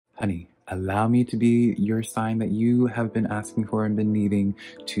Honey, allow me to be your sign that you have been asking for and been needing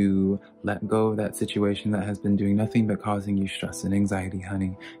to let go of that situation that has been doing nothing but causing you stress and anxiety,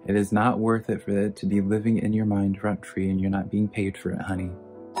 honey. It is not worth it for it to be living in your mind rent-free and you're not being paid for it, honey.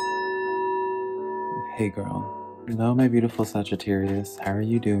 Hey girl. Hello, my beautiful Sagittarius. How are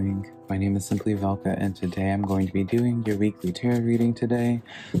you doing? My name is SimplyVelca, and today I'm going to be doing your weekly tarot reading today.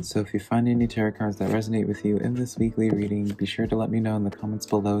 So if you find any tarot cards that resonate with you in this weekly reading, be sure to let me know in the comments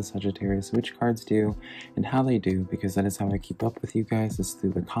below, Sagittarius, which cards do and how they do, because that is how I keep up with you guys, is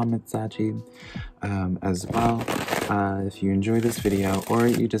through the comments, Saggy. As well, if you enjoy this video or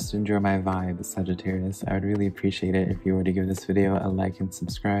you just enjoy my vibe, Sagittarius, I would really appreciate it if you were to give this video a like and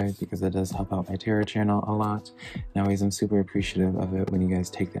subscribe, because it does help out my tarot channel a lot. And always, I'm super appreciative of it when you guys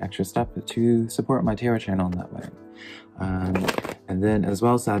take the extra step to support my tarot channel in that way. And then as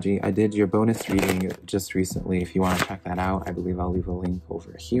well, Saggy, I did your bonus reading just recently. If you want to check that out, I believe I'll leave a link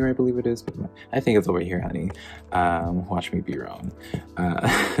over here. I believe it is, but I think it's over here, honey. Watch me be wrong.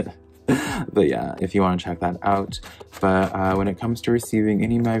 But yeah, if you want to check that out. But when it comes to receiving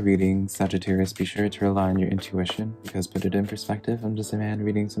any of my readings, Sagittarius, be sure to rely on your intuition, because put it in perspective, I'm just a man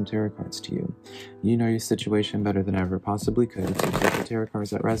reading some tarot cards to you. You know your situation better than I ever possibly could, so take the tarot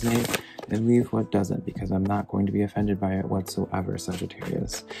cards that resonate and leave what doesn't, because I'm not going to be offended by it whatsoever,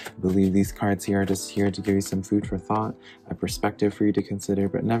 Sagittarius. I believe these cards here are just here to give you some food for thought, a perspective for you to consider,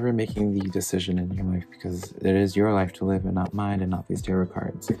 but never making the decision in your life, because it is your life to live and not mine, and not these tarot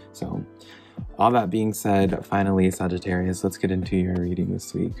cards. So all that being said, finally, Sagittarius, let's get into your reading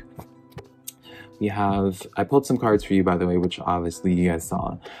this week. I pulled some cards for you, by the way, which obviously you guys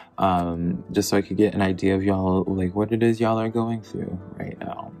saw, just so I could get an idea of y'all, like what it is y'all are going through right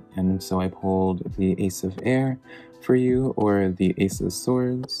now. And so I pulled the Ace of Air for you, or the Ace of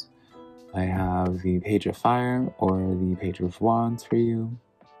Swords. I have the Page of Fire, or the Page of Wands for you.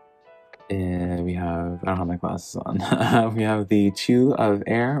 And we have, I don't have my glasses on. We have the Two of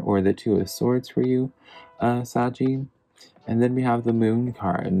Air, or the Two of Swords for you, Saggy. And then we have the Moon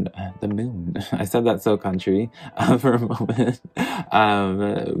card. The Moon. I said that so country for a moment.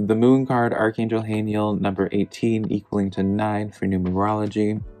 The Moon card, Archangel Haniel, number 18, equaling to 9 for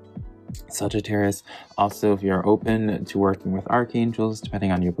numerology. Sagittarius, also, if you're open to working with archangels, depending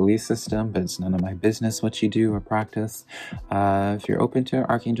on your belief system, but it's none of my business what you do or practice. If you're open to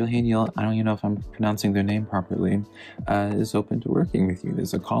Archangel Haniel, I don't even know if I'm pronouncing their name properly, is open to working with you.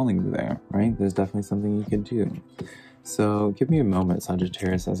 There's a calling there, right? There's definitely something you can do. So give me a moment,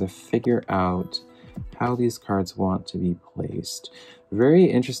 Sagittarius, as I figure out how these cards want to be placed. Very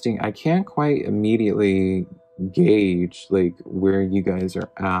interesting. I can't quite immediately gauge like where you guys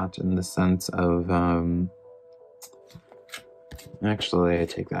are at in the sense of actually, I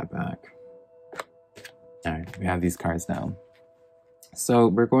take that back. All right, we have these cards now. So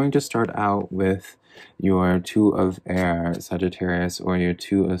we're going to start out with your Two of Air, Sagittarius, or your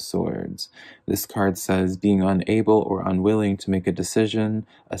Two of Swords. This card says being unable or unwilling to make a decision,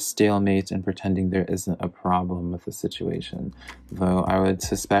 a stalemate, and pretending there isn't a problem with the situation. Though I would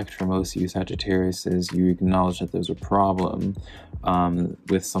suspect for most of you Sagittarius is you acknowledge that there's a problem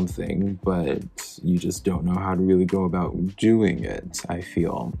with something, but you just don't know how to really go about doing it, I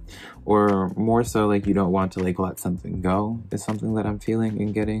feel. Or more so, like you don't want to like let something go is something that I'm feeling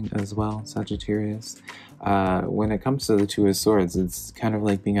and getting as well, Sagittarius. When it comes to the Two of Swords, it's kind of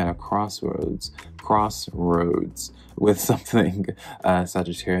like being at a crossroads with something,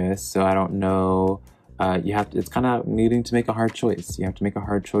 Sagittarius. So I don't know, it's kind of needing to make a hard choice. You have to make a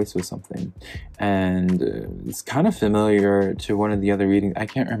hard choice with something. And it's kind of familiar to one of the other readings. I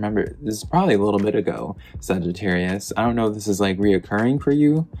can't remember. This is probably a little bit ago, Sagittarius. I don't know if this is like reoccurring for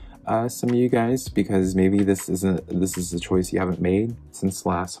you, some of you guys, because maybe this is a choice you haven't made since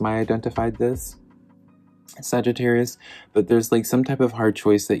last time I identified this, Sagittarius, but there's like some type of hard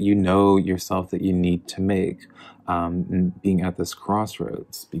choice that you know yourself that you need to make, being at this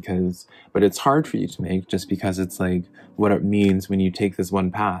crossroads, but it's hard for you to make just because it's like what it means when you take this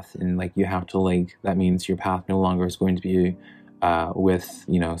one path, and like you have to like, that means your path no longer is going to be with,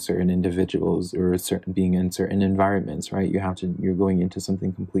 you know, certain individuals or being in certain environments, right? You're going into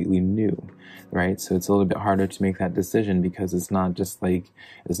something completely new, right? So it's a little bit harder to make that decision, because it's not just like,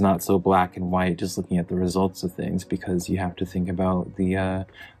 it's not so black and white just looking at the results of things, because you have to think about the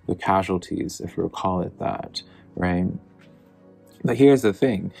casualties, if we'll call it that, right? But here's the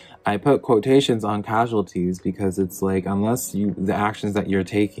thing, I put quotations on casualties because it's like, unless the actions that you're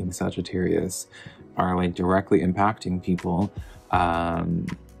taking, Sagittarius, are like directly impacting people,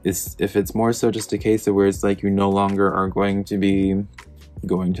 if it's more so just a case of where it's like you no longer are going to be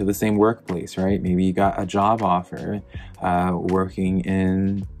going to the same workplace, right? Maybe you got a job offer working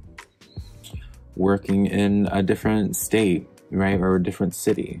in working in a different state, right, or a different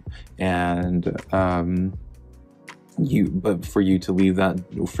city, and but for you to leave that,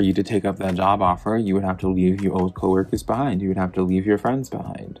 for you to take up that job offer, you would have to leave your old coworkers behind. You would have to leave your friends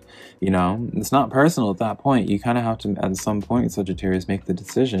behind. You know, it's not personal at that point. You kind of have to, at some point, Sagittarius, make the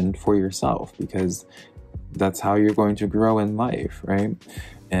decision for yourself, because that's how you're going to grow in life, right?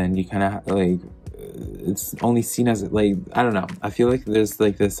 And you kind of like, it's only seen as like, I don't know, I feel like there's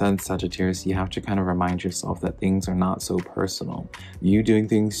like this sense, Sagittarius, you have to kind of remind yourself that things are not so personal. You doing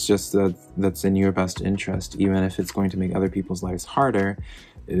things just that's in your best interest, even if it's going to make other people's lives harder.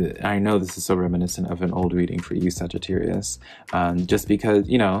 I know this is so reminiscent of an old reading for you, Sagittarius, just because,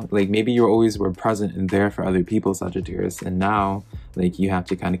 you know, like maybe you always were present and there for other people, Sagittarius, and now like you have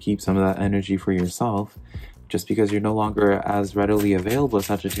to kind of keep some of that energy for yourself. Just because you're no longer as readily available,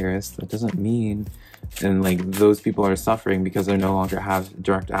 Sagittarius, that doesn't mean, and like those people are suffering because they no longer have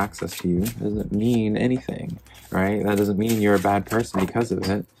direct access to you, doesn't mean anything, right? That doesn't mean you're a bad person because of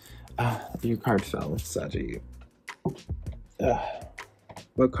it. Your card fell, Saggy.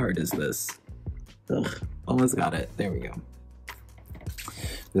 What card is this? Ugh, almost got it. There we go.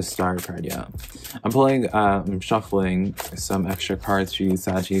 The Star card, yeah. I'm shuffling some extra cards for you,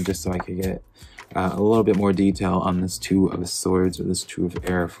 Saggy, just so I could get a little bit more detail on this Two of Swords, or this Two of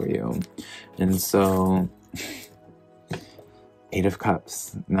Air for you. And so, Eight of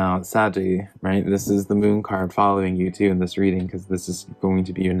Cups. Now, Saggy, right? This is the Moon card following you too in this reading, because this is going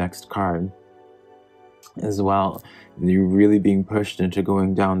to be your next card as well. You're really being pushed into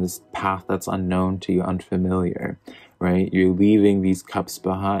going down this path that's unknown to you, unfamiliar, right? You're leaving these cups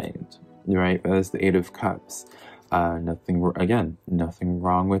behind, right? That is the Eight of Cups. Nothing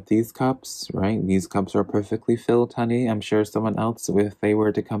wrong with these cups, right? These cups are perfectly filled, honey. I'm sure someone else, if they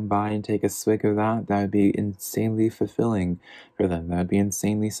were to come by and take a swig of that, that would be insanely fulfilling for them. That would be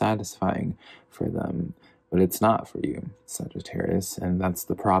insanely satisfying for them. But it's not for you, Sagittarius, and that's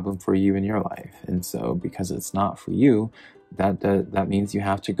the problem for you in your life. And so, because it's not for you, that means you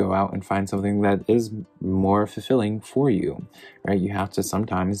have to go out and find something that is more fulfilling for you, right? You have to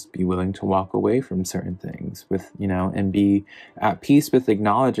sometimes be willing to walk away from certain things with, you know, and be at peace with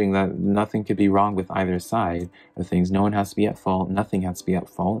acknowledging that nothing could be wrong with either side of things. No one has to be at fault. Nothing has to be at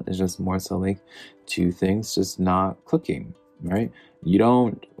fault. It's just more so like two things just not clicking, right? You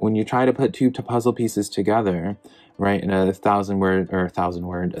don't, when you try to put two puzzle pieces together, right, in a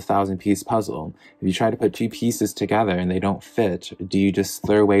 1,000-piece puzzle, if you try to put two pieces together and they don't fit, do you just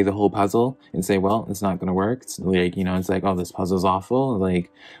throw away the whole puzzle and say, well, it's not going to work? It's like, you know, it's like, oh, this puzzle's awful.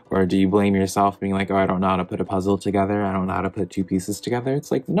 Like, or do you blame yourself being like, oh, I don't know how to put a puzzle together. I don't know how to put two pieces together. It's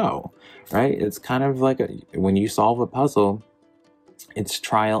like, no, right? It's kind of like when you solve a puzzle, it's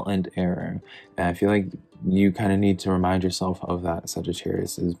trial and error. And I feel like you kind of need to remind yourself of that,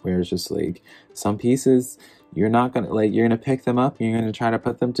 Sagittarius, is where it's just like some pieces, you're not gonna, like, you're gonna pick them up, you're gonna try to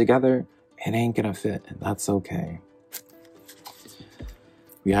put them together, it ain't gonna fit, and that's okay.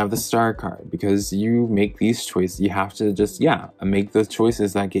 We have the Star card, because you make these choices. You have to just, make those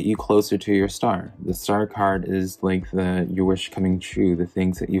choices that get you closer to your star. The Star card is like your wish coming true, the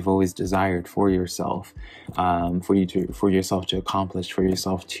things that you've always desired for yourself, for yourself to accomplish, for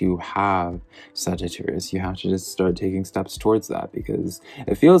yourself to have, Sagittarius. You have to just start taking steps towards that, because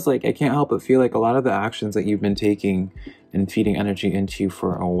it feels like, I can't help but feel like a lot of the actions that you've been taking and feeding energy into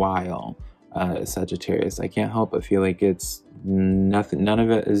for a while, Sagittarius, I can't help but feel like it's none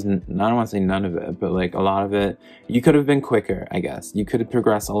of it is, I don't want to say none of it, but like a lot of it, you could have been quicker, I guess. You could have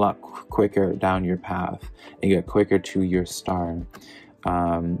progressed a lot quicker down your path and get quicker to your star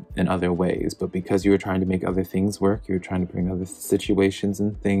in other ways. But because you were trying to make other things work, you were trying to bring other situations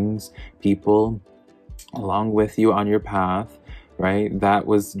and things, people along with you on your path, right? That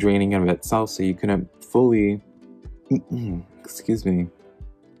was draining of itself, so you couldn't fully, excuse me,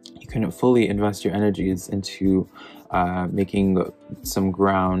 you couldn't fully invest your energies into making some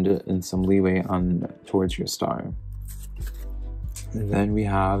ground and some leeway towards your star. And then we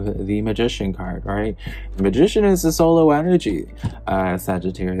have the Magician card, right? The Magician is the solo energy,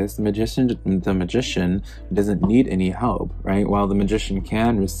 Sagittarius. The Magician doesn't need any help, right? While the Magician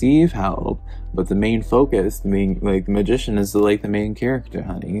can receive help, but the main focus, the Magician is like the main character,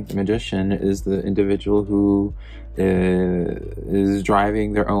 honey. The Magician is the individual who is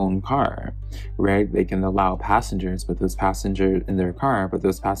driving their own car, right? They can allow passengers, but those passengers in their car, but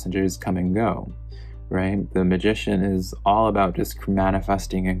those passengers come and go, right? The Magician is all about just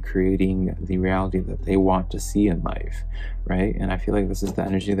manifesting and creating the reality that they want to see in life, right? And I feel like this is the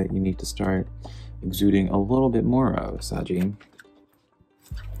energy that you need to start exuding a little bit more of, Saggy.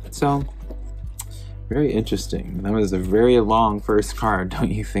 So, very interesting. That was a very long first card,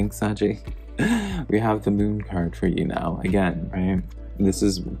 don't you think, Saggy? We have the moon card for you now, again, right? This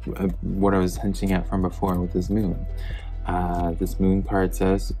is what I was hinting at from before with this moon. This moon card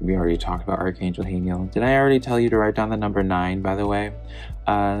says, we already talked about Archangel Haniel. Did I already tell you to write down the number 9, by the way?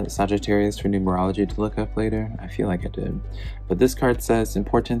 Sagittarius for numerology to look up later? I feel like I did. But this card says,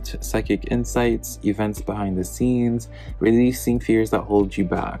 important psychic insights, events behind the scenes, releasing fears that hold you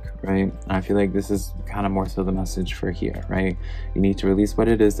back, right? And I feel like this is kind of more so the message for here, right? You need to release what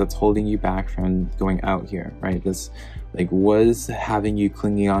it is that's holding you back from going out here, right? This like was having you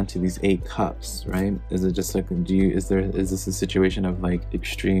clinging on to these 8 cups, right? Is it just like, is this a situation of like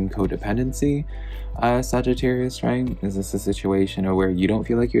extreme codependency, Sagittarius, right? Is this a situation where you don't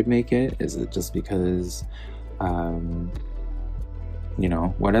feel like you'd make it? Is it just because, you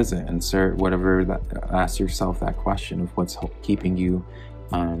know, what is it? Insert whatever that, ask yourself that question of what's keeping you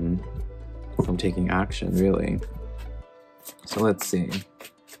from taking action, really. So let's see.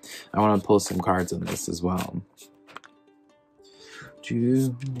 I want to pull some cards on this as well.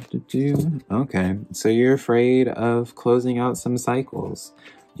 Okay, so you're afraid of closing out some cycles.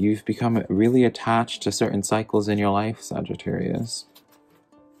 You've become really attached to certain cycles in your life, Sagittarius.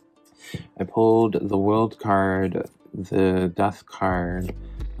 I pulled the World card, the Death card,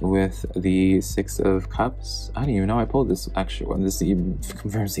 with the 6 of Cups. I don't even know I pulled this extra one. This even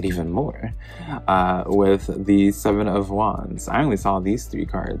confirms it even more. With the 7 of Wands. I only saw these 3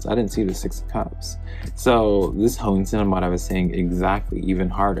 cards. I didn't see the 6 of Cups. So this hones in on what I was saying exactly, even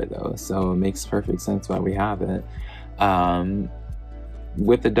harder though. So it makes perfect sense why we have it.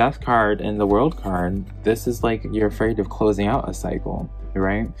 With the Death card and the World card, this is like you're afraid of closing out a cycle,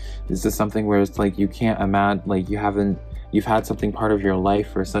 right? This is something where it's like you can't imagine, like you've had something part of your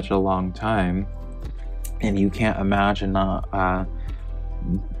life for such a long time, and you can't imagine not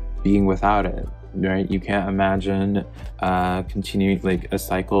being without it, right? You can't imagine continuing like a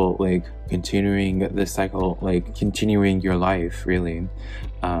cycle, like continuing this cycle, like continuing your life, really,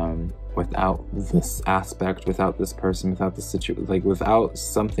 without this aspect, without this person, without the situation, like without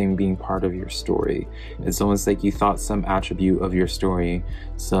something being part of your story. It's almost like you thought some attribute of your story,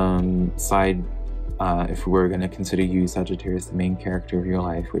 some side, if we're going to consider you, Sagittarius, the main character of your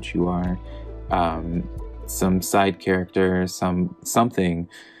life, which you are, some side character, something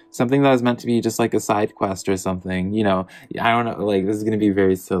that was meant to be just like a side quest or something, you know. I don't know, like this is going to be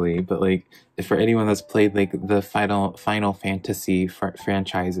very silly, but like for anyone that's played like the Final Fantasy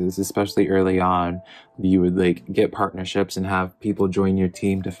franchises, especially early on, you would like get partnerships and have people join your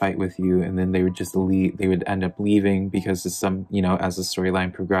team to fight with you, and then they would just leave. They would end up leaving because of some, you know, as the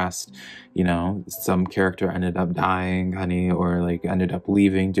storyline progressed, you know, some character ended up dying, honey, or like ended up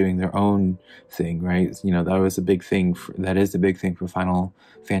leaving, doing their own thing, right? You know, that was a big thing. That is a big thing for Final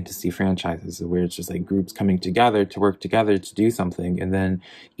Fantasy franchises, where it's just like groups coming together to work together to do something, and then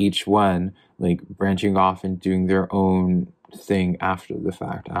each one like branching off and doing their own thing after the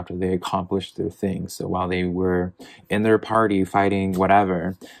fact, after they accomplished their thing. So while they were in their party fighting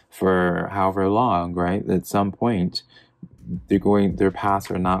whatever for however long, right, at some point their paths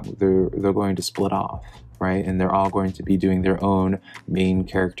are not, they're going to split off, right? And they're all going to be doing their own main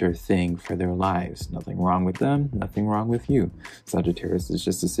character thing for their lives. Nothing wrong with them, nothing wrong with you, Sagittarius. It's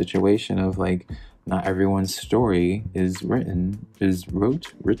just a situation of like, not everyone's story is written.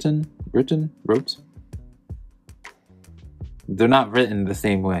 They're not written the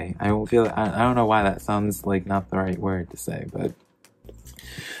same way. I don't know why that sounds like not the right word to say, but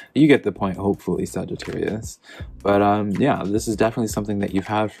you get the point, hopefully, Sagittarius. But yeah, this is definitely something that you've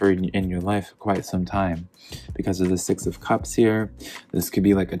had in your life for quite some time. Because of the 6 of Cups here, this could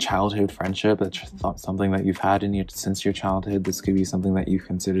be like a childhood friendship. That's something that you've had since your childhood. This could be something that you've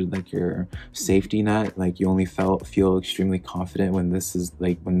considered like your safety net. Like you only feel extremely confident when this is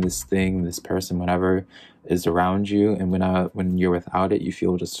like, when this thing, this person, whatever, is around you, and when you're without it, you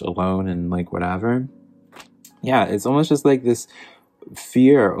feel just alone and like whatever. Yeah, it's almost just like this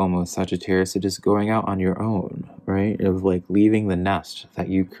fear, almost, Sagittarius, of just going out on your own, right? Of like leaving the nest that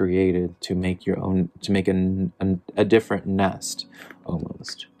you created to make your own, to make a different nest,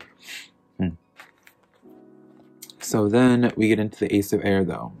 almost. So then we get into the Ace of Air,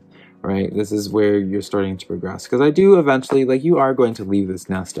 though, right? This is where you're starting to progress, because I do eventually, like, you are going to leave this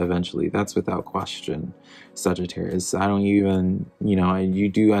nest eventually. That's without question, Sagittarius. I don't even, you know, you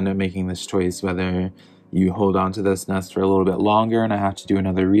do end up making this choice whether you hold on to this nest for a little bit longer and I have to do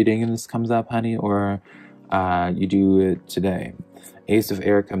another reading and this comes up, honey, or you do it today. Ace of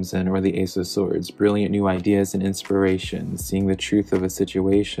Air comes in, or the Ace of Swords. Brilliant new ideas and inspiration, seeing the truth of a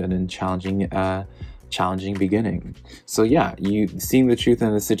situation and challenging beginning. So yeah, you seeing the truth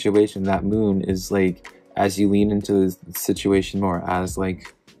in the situation, that moon is like, as you lean into the situation more, as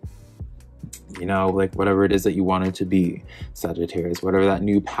like you know, like whatever it is that you want it to be, Sagittarius, whatever that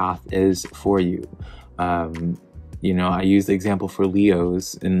new path is for you. You know, I use the example for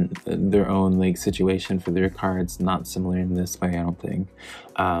Leos in their own like situation for their cards, not similar in this way, I don't think.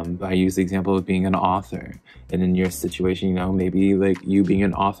 But I use the example of being an author. And in your situation, you know, maybe like you being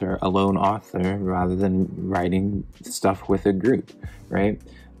an author, a lone author, rather than writing stuff with a group, right?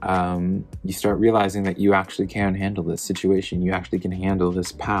 You start realizing that you actually can handle this situation. You actually can handle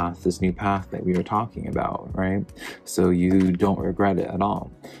this path, this new path that we were talking about, right? So you don't regret it at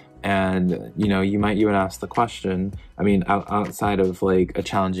all. And, you know, you might even ask the question, I mean, outside of like a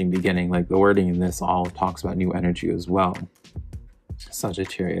challenging beginning, like the wording in this all talks about new energy as well,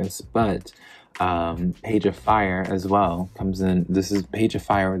 Sagittarius, but Page of Fire as well comes in. This is Page of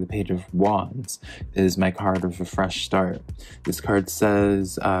Fire, or the Page of Wands is my card of a fresh start. This card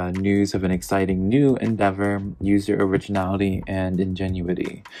says news of an exciting new endeavor, use your originality and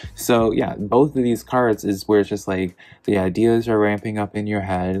ingenuity. So yeah, both of these cards is where it's just like the ideas are ramping up in your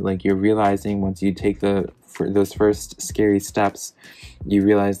head. Like you're realizing once you take those first scary steps, you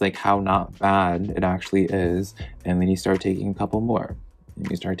realize like how not bad it actually is, and then you start taking a couple more. And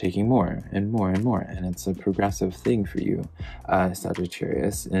you start taking more and more and more, and it's a progressive thing for you,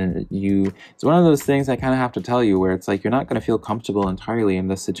 Sagittarius. And it's one of those things I kind of have to tell you, where it's like you're not going to feel comfortable entirely in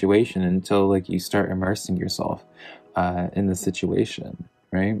this situation until like you start immersing yourself in the situation,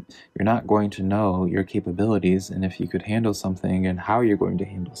 right? You're not going to know your capabilities and if you could handle something and how you're going to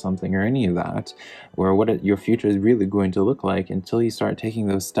handle something or any of that, or what your future is really going to look like until you start taking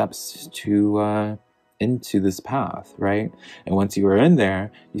those steps to into this path, right? And once you are in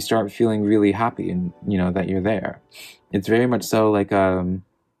there, you start feeling really happy, and you know that you're there. It's very much so like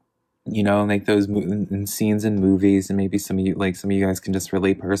you know, like those scenes in movies, and maybe some of you guys can just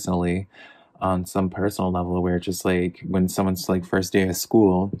relate personally on some personal level, where just like when someone's like first day of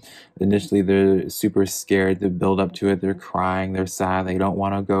school, initially they're super scared, they build up to it, they're crying, they're sad, they don't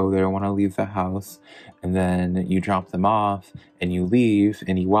want to go, they don't want to leave the house, and then you drop them off and you leave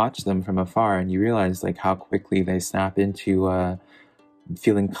and you watch them from afar and you realize like how quickly they snap into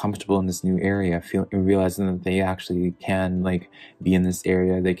feeling comfortable in this new area, realizing that they actually can like be in this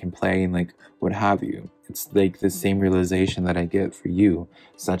area, they can play and like what have you. It's like the same realization that I get for you,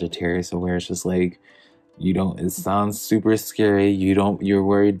 Sagittarius, where it's just like it sounds super scary, you're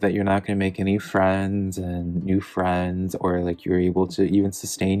worried that you're not going to make any friends and new friends, or like you're able to even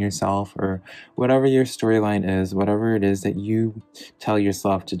sustain yourself, or whatever your storyline is, whatever it is that you tell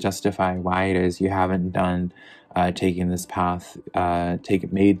yourself to justify why it is you haven't done taking this path,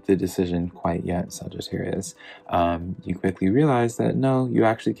 made the decision quite yet, Sagittarius. You quickly realize that no, you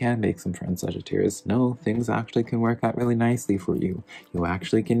actually can make some friends, Sagittarius. No, things actually can work out really nicely for you. You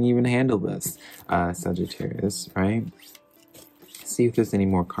actually can even handle this, Sagittarius, right? See if there's any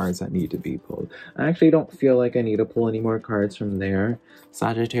more cards that need to be pulled. I actually don't feel like I need to pull any more cards from there,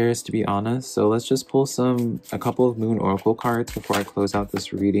 Sagittarius, to be honest. So let's just pull a couple of Moon Oracle cards before I close out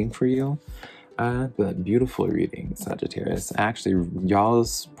this reading for you. But beautiful reading, Sagittarius. Actually,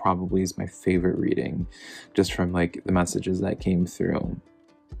 y'all's probably is my favorite reading, just from like the messages that came through.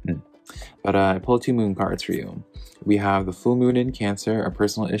 But I pulled 2 moon cards for you. We have the full moon in Cancer, a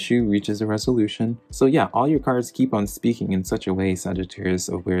personal issue reaches a resolution. So yeah, all your cards keep on speaking in such a way, Sagittarius,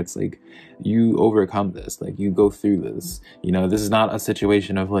 of where it's like you overcome this, like you go through this. You know, this is not a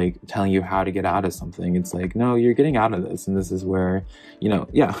situation of like telling you how to get out of something. It's like, no, you're getting out of this. And this is where, you know,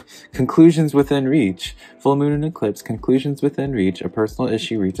 yeah, conclusions within reach. Full moon and eclipse, conclusions within reach, a personal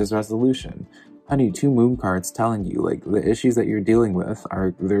issue reaches resolution. Honey, 2 moon cards telling you like the issues that you're dealing with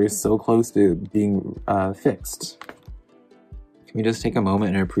they're so close to being fixed. Can we just take a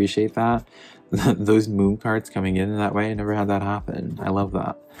moment and appreciate that? Those moon cards coming in that way, I never had that happen. I love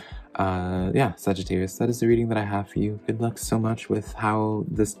that. Yeah, Sagittarius, that is the reading that I have for you. Good luck so much with how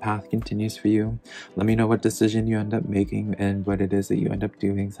this path continues for you. Let me know what decision you end up making and what it is that you end up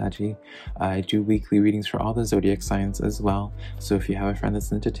doing, Saggy. I do weekly readings for all the zodiac signs as well. So if you have a friend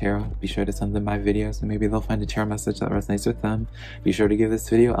that's into tarot, be sure to send them my videos and maybe they'll find a tarot message that resonates with them. Be sure to give this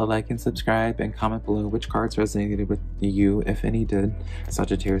video a like and subscribe, and comment below which cards resonated with you, if any did,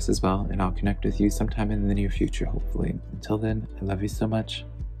 Sagittarius as well, and I'll connect with you sometime in the near future, hopefully. Until then, I love you so much.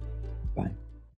 Bye.